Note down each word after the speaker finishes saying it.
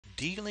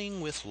dealing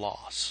with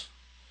loss,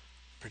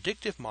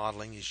 predictive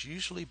modeling is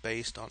usually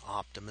based on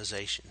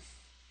optimization.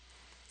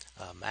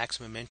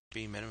 Maximum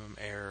entropy, minimum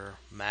error,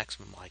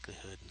 maximum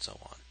likelihood, and so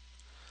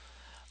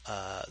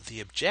on.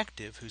 The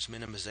objective, whose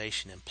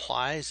minimization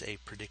implies a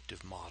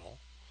predictive model,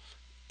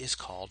 is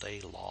called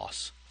a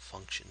loss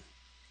function.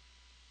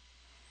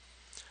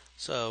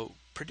 So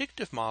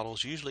predictive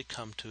models usually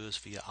come to us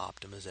via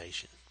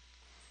optimization.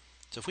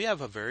 So if we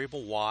have a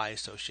variable y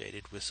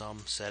associated with some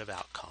set of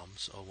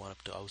outcomes, O1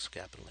 up to O sub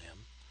capital M,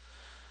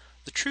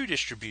 the true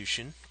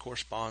distribution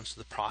corresponds to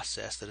the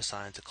process that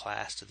assigns a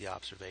class to the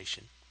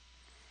observation,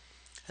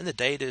 and the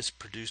data is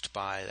produced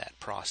by that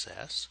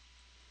process.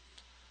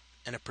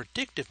 And a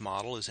predictive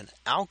model is an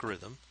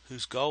algorithm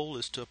whose goal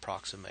is to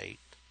approximate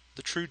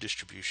the true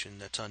distribution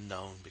that's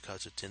unknown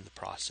because it's in the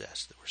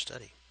process that we're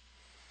studying.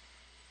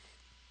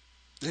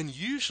 Then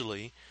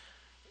usually,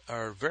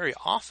 or very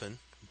often,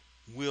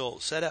 we'll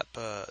set up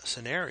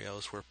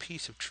scenarios where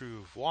piece of true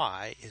of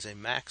y is a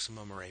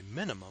maximum or a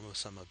minimum of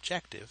some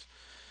objective,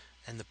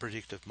 and the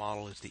predictive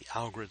model is the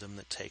algorithm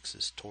that takes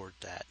us toward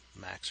that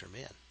max or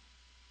min.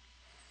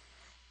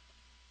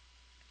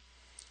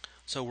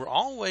 So we're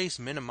always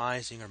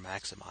minimizing or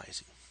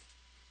maximizing.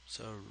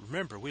 So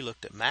remember, we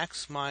looked at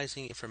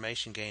maximizing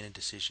information gain in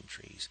decision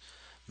trees,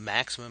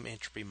 maximum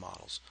entropy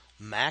models,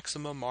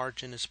 maximum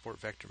margin in support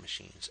vector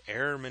machines,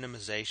 error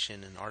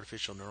minimization in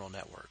artificial neural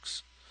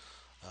networks,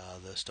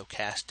 the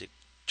stochastic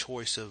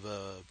choice of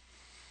a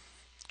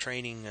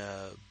training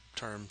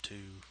term to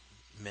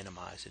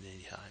minimize at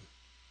any time.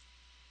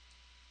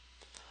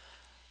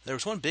 There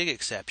was one big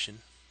exception,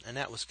 and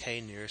that was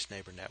k-nearest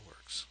neighbor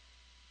networks.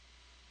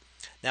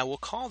 Now we'll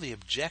call the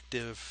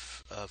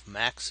objective of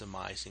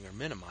maximizing or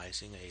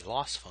minimizing a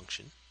loss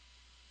function,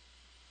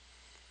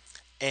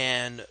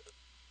 and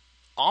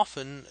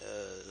often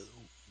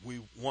we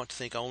want to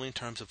think only in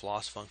terms of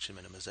loss function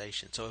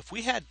minimization. So if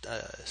we had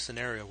a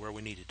scenario where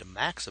we needed to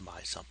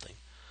maximize something,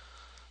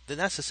 then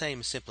that's the same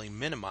as simply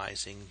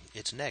minimizing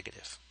its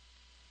negative.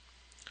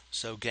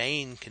 So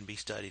gain can be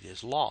studied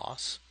as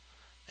loss,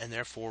 and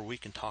therefore we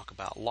can talk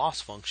about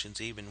loss functions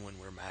even when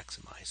we're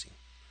maximizing.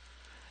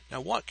 Now,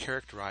 what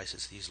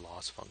characterizes these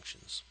loss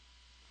functions?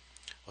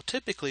 Well,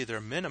 typically their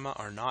minima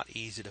are not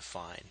easy to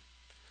find.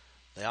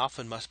 They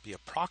often must be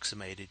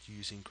approximated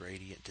using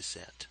gradient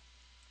descent.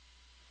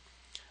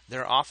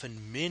 There are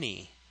often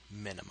many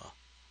minima,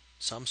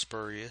 some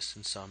spurious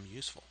and some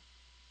useful.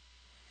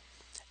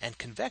 And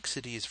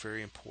convexity is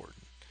very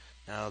important.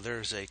 Now,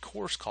 there's a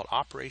course called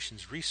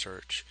Operations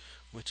Research,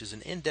 which is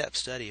an in-depth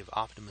study of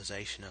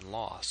optimization and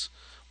loss,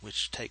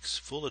 which takes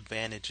full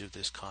advantage of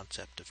this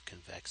concept of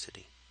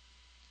convexity.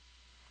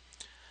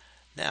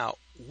 Now,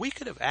 we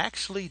could have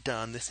actually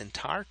done this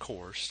entire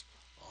course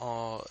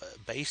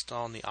based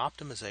on the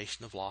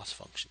optimization of loss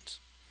functions.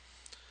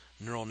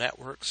 Neural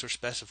networks are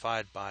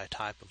specified by a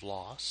type of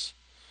loss.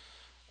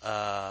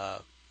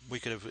 We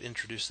could have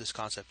introduced this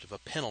concept of a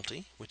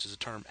penalty, which is a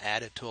term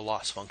added to a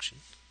loss function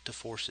to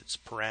force its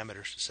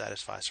parameters to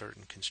satisfy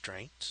certain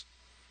constraints.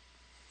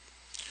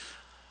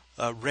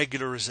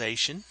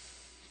 Regularization.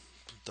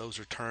 Those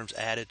are terms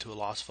added to a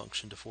loss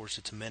function to force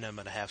its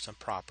minima to have some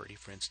property.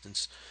 For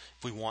instance,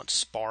 if we want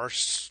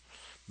sparse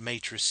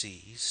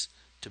matrices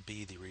to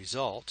be the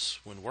results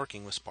when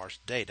working with sparse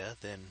data,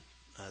 then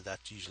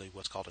that's usually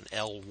what's called an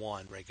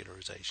L1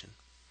 regularization.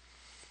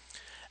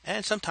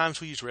 And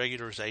sometimes we use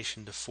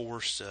regularization to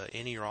force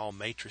any or all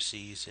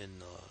matrices in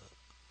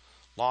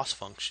the loss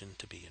function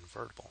to be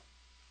invertible.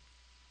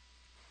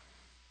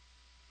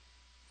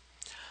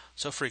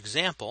 So for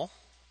example,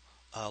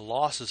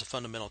 loss is a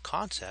fundamental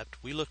concept.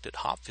 We looked at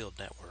Hopfield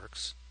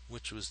networks,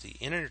 which was the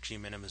energy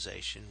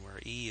minimization,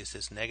 where E is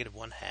this negative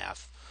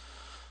 1/2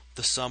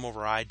 the sum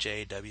over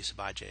ij w sub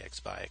ij x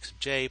by x sub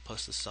j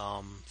plus the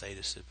sum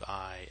theta sub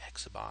I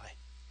x sub I.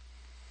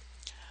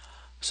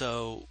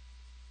 So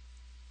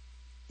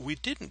we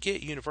didn't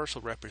get universal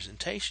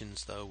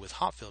representations, though, with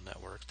Hopfield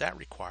networks. That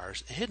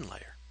requires a hidden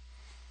layer.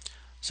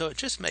 So it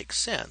just makes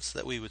sense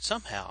that we would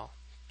somehow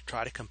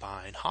try to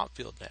combine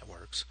Hopfield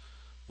networks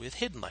with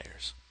hidden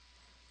layers.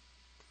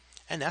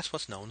 And that's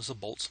what's known as the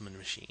Boltzmann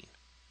machine.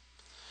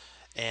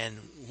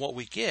 And what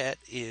we get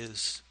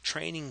is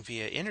training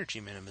via energy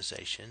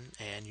minimization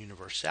and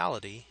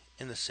universality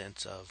in the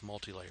sense of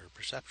multi-layer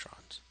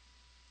perceptrons.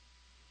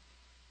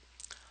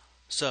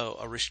 So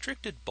a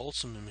restricted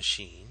Boltzmann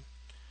machine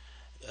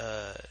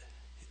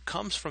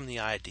comes from the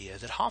idea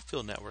that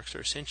Hopfield networks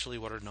are essentially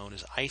what are known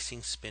as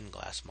Ising spin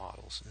glass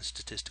models in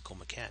statistical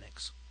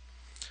mechanics.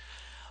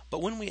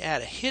 But when we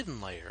add a hidden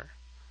layer,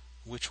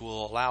 which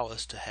will allow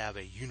us to have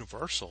a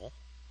universal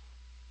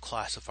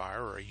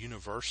classifier or a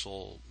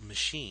universal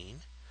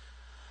machine,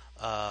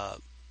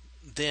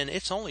 then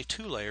it's only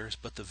 2 layers,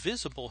 but the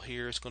visible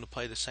here is going to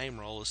play the same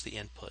role as the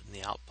input and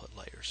the output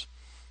layers.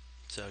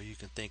 So you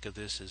can think of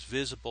this as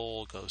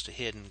visible, goes to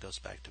hidden, goes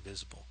back to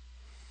visible.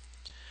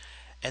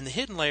 And the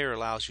hidden layer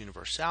allows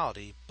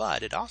universality,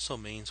 but it also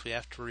means we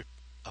have to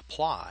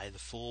apply the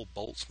full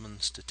Boltzmann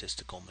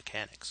statistical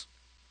mechanics.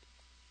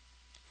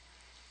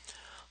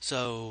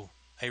 So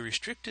a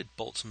restricted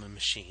Boltzmann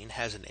machine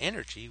has an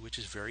energy which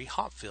is very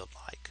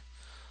Hopfield-like.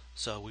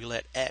 So we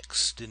let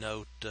X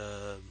denote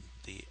the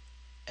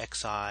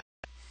Xi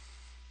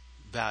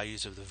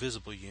values of the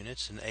visible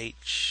units, and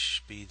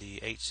H be the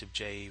H sub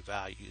j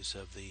values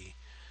of the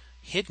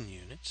hidden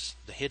units,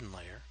 the hidden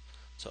layer.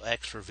 So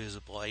X for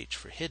visible, H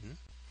for hidden.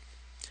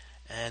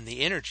 And the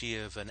energy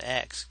of an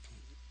X,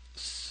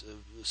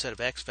 a set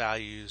of X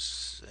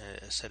values,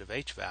 a set of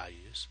H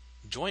values,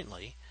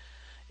 jointly,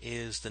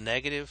 is the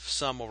negative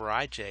sum over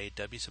ij,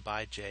 W sub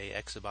ij,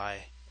 X sub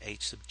I,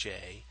 H sub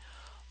j,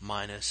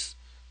 minus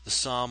the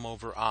sum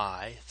over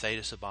I,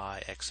 theta sub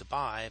I, X sub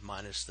I,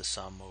 minus the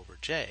sum over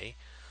j,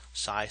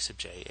 psi sub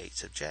j, H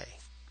sub j.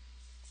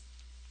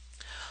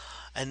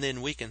 And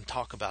then we can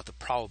talk about the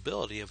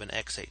probability of an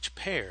XH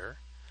pair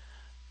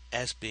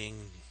as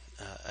being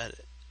an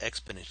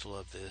exponential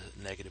of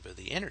the negative of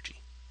the energy.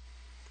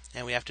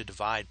 And we have to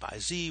divide by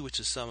z, which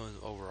is sum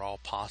over all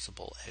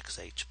possible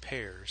XH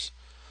pairs,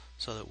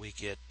 so that we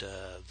get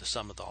the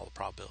sum of all the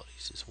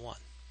probabilities is 1.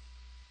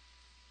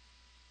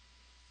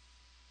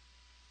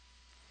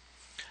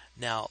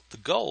 Now, the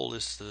goal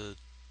is the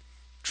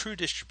true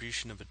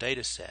distribution of a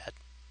data set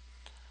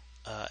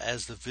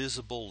as the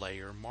visible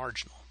layer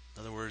marginal.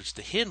 In other words,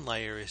 the hidden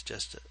layer is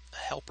just a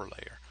helper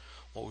layer.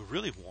 What we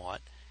really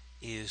want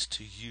is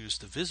to use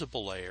the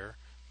visible layer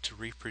to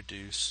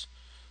reproduce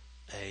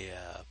a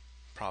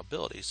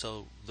probability.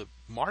 So the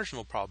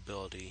marginal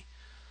probability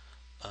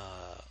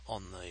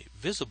on the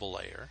visible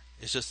layer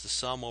is just the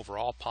sum over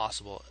all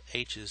possible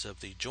h's of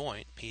the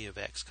joint p of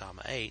x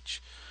comma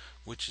h,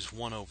 which is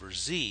 1 over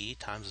z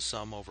times the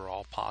sum over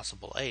all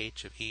possible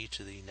h of e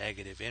to the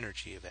negative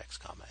energy of x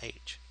comma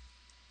h.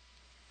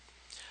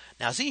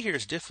 Now z here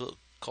is difficult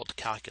to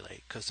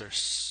calculate because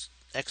there's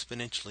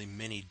exponentially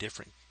many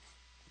different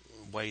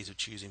ways of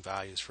choosing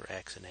values for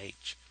x and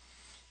h,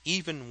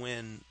 even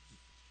when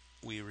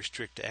we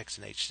restrict x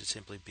and h to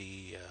simply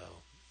be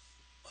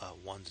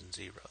ones and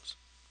zeros,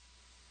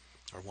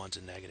 or ones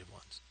and negative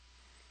ones.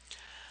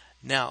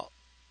 Now,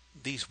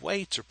 these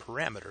weights are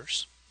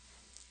parameters,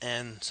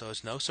 and so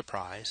it's no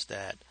surprise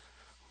that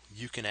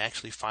you can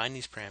actually find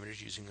these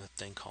parameters using a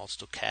thing called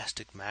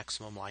stochastic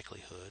maximum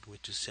likelihood,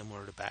 which is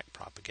similar to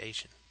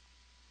backpropagation.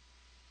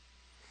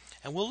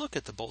 And we'll look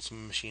at the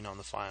Boltzmann machine on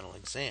the final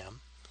exam.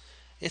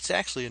 It's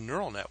actually a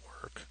neural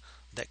network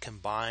that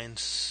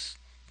combines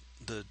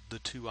the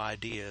two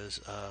ideas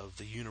of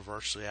the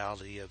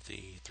universality of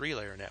the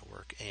three-layer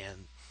network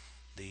and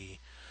the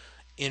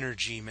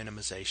energy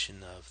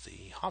minimization of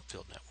the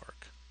Hopfield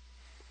network.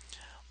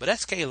 But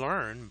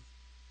sklearn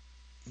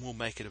will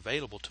make it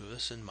available to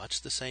us in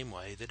much the same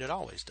way that it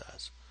always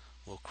does.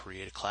 We'll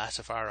create a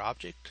classifier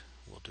object,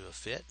 we'll do a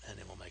fit, and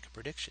then we'll make a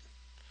prediction.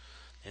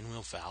 And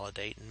we'll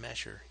validate and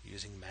measure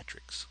using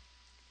metrics.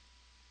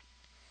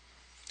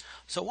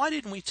 So why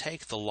didn't we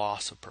take the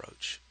loss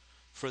approach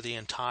for the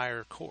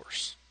entire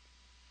course?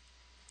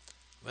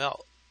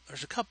 Well,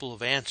 there's a couple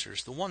of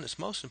answers. The one that's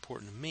most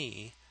important to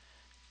me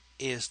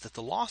is that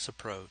the loss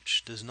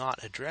approach does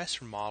not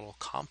address or model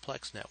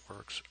complex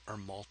networks or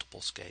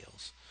multiple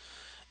scales.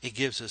 It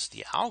gives us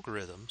the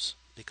algorithms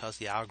because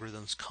the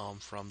algorithms come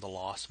from the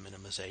loss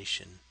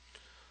minimization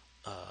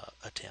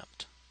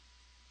attempt.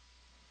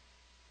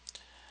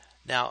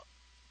 Now,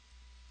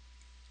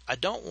 I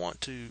don't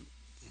want to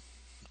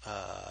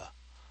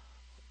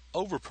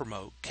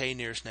over-promote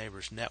k-nearest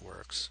neighbors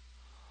networks,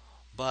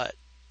 but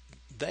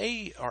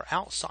they are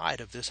outside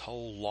of this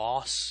whole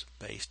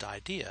loss-based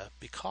idea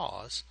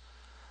because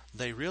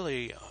they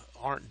really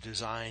aren't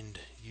designed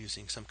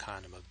using some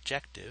kind of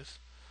objective,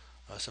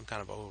 some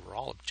kind of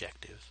overall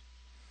objective,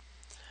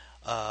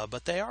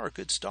 but they are a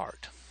good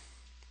start.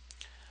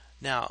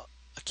 Now,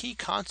 a key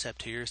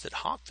concept here is that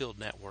Hopfield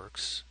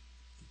networks,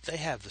 they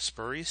have the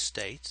spurious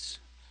states,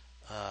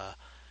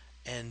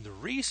 and the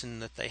reason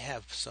that they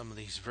have some of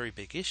these very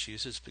big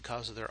issues is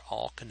because of their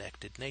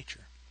all-connected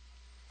nature.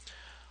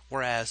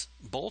 Whereas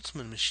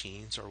Boltzmann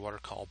machines are what are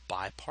called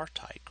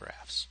bipartite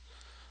graphs.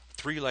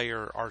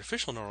 Three-layer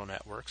artificial neural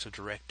networks are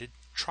directed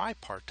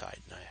tripartite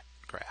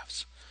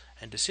graphs.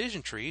 And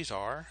decision trees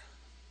are,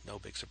 no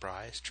big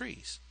surprise,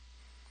 trees.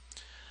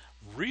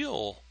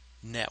 Real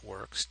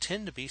networks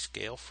tend to be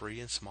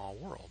scale-free and small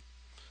world.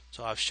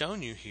 So I've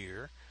shown you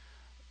here,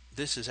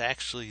 this is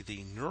actually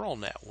the neural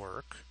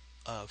network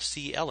of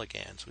C.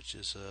 elegans, which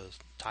is a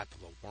type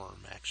of a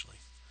worm, actually.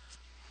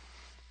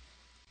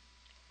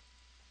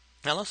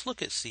 Now let's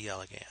look at C.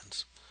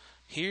 elegans.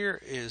 Here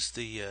is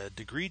the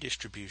degree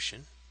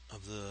distribution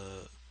of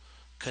the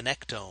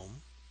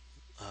connectome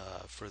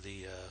for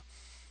the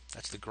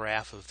that's the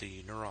graph of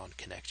the neuron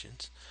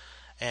connections,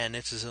 and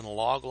this is in a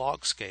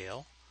log-log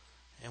scale,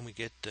 and we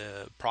get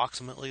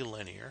approximately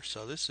linear.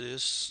 So this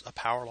is a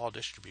power law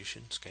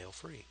distribution,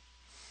 scale-free.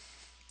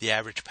 The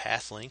average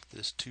path length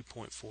is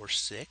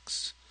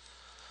 2.46.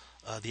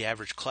 The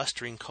average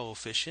clustering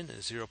coefficient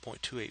is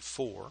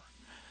 0.284.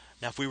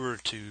 Now, if we were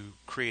to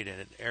create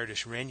an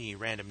Erdős-Rényi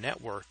random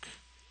network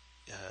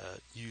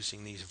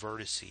using these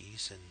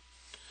vertices and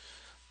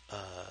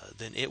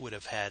then it would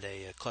have had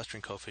a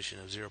clustering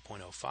coefficient of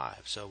 0.05.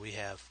 So we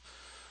have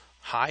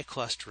high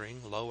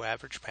clustering, low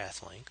average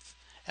path length,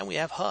 and we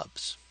have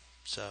hubs.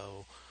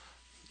 So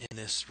in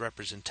this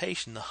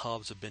representation, the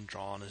hubs have been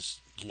drawn as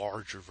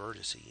larger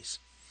vertices.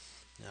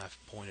 And I've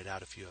pointed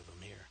out a few of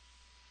them here.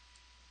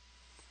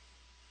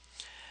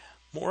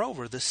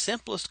 Moreover, the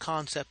simplest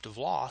concept of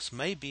loss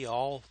may be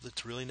all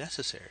that's really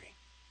necessary.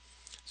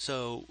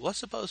 So let's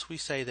suppose we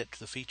say that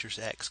the features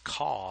x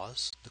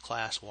cause the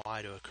class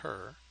y to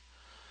occur,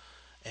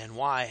 and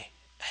y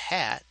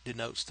hat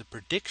denotes the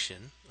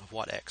prediction of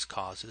what x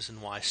causes,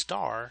 and y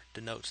star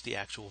denotes the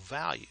actual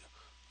value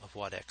of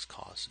what x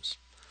causes.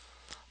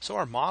 So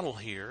our model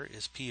here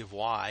is p of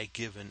y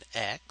given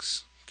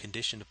x,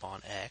 conditioned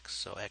upon x,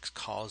 so x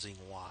causing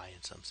y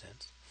in some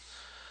sense.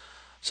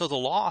 So the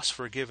loss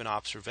for a given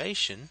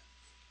observation,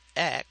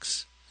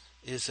 x,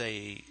 is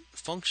a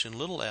function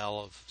little l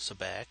of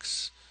sub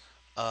x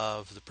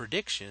of the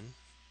prediction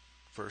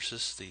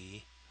versus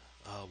the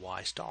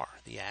y star,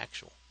 the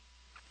actual.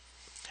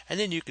 And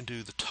then you can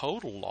do the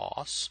total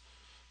loss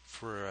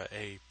for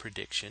a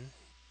prediction.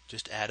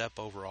 Just add up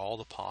over all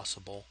the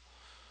possible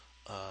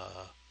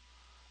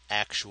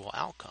actual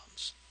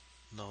outcomes.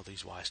 No,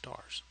 these y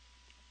stars.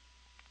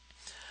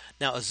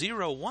 Now a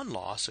 0-1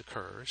 loss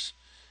occurs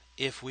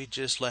if we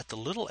just let the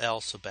little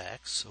l sub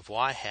x of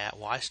y hat,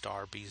 y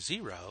star be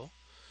 0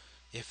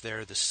 if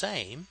they're the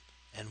same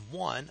and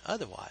 1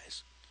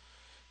 otherwise.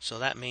 So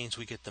that means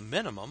we get the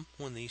minimum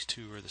when these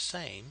two are the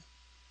same.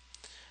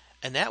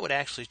 And that would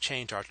actually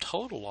change our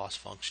total loss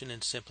function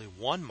in simply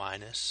 1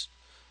 minus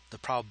the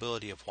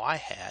probability of y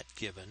hat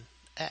given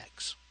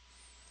x.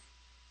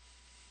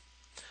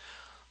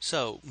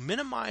 So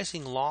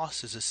minimizing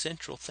loss is a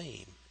central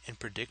theme in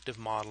predictive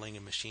modeling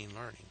and machine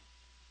learning.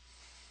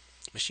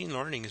 Machine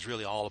learning is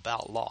really all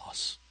about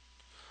loss.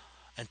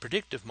 And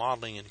predictive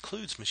modeling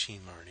includes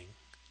machine learning.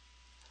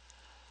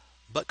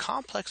 But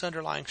complex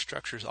underlying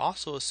structure is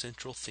also a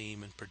central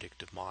theme in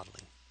predictive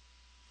modeling.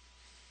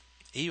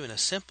 Even a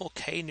simple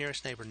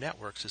k-nearest neighbor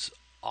networks is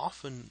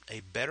often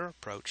a better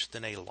approach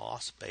than a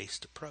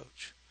loss-based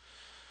approach,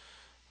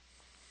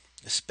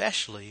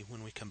 especially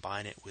when we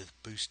combine it with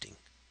boosting,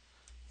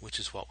 which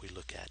is what we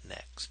look at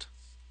next.